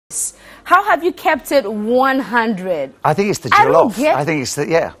How have you kept it 100? I think it's the I don't jollof. get- I think it's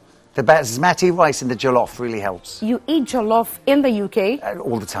the basmati rice and the jollof really helps. You eat jollof in the UK?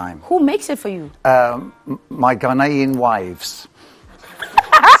 All the time. Who makes it for you? My Ghanaian wives.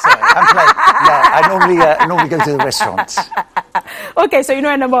 So, I normally go to the restaurants. Okay, so you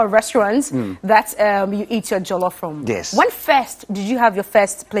know a number of restaurants that you eat your jollof from. Yes. When first did you have your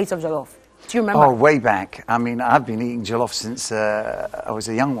first plate of jollof? Do you remember? Oh, way back. I mean, I've been eating jollof since I was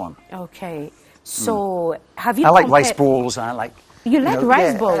a young one. Okay. So have you I like rice balls. I like... You like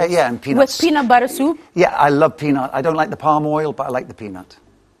rice balls? Yeah, and peanuts. With peanut butter soup? Yeah, I love peanut. I don't like the palm oil, but I like the peanut.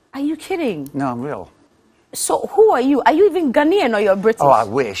 Are you kidding? No, I'm real. So who are you? Are you even Ghanaian or you're British? Oh, I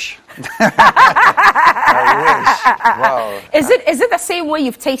wish. I wish. Wow. Is it the same way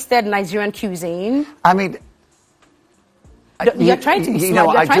you've tasted Nigerian cuisine? I mean... You're trying to be smart.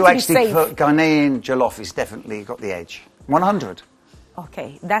 I You're trying do to be actually safe. put Ghanaian jollof has definitely got the edge. 100.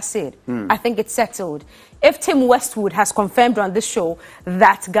 Okay, that's it. I think it's settled. If Tim Westwood has confirmed on this show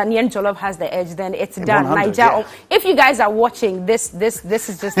that Ghanaian jollof has the edge, then it's done. 100, Nigeria. If you guys are watching, this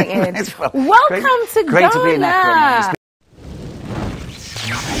is just the end. Well, Welcome to great Ghana. to be in Accra, man.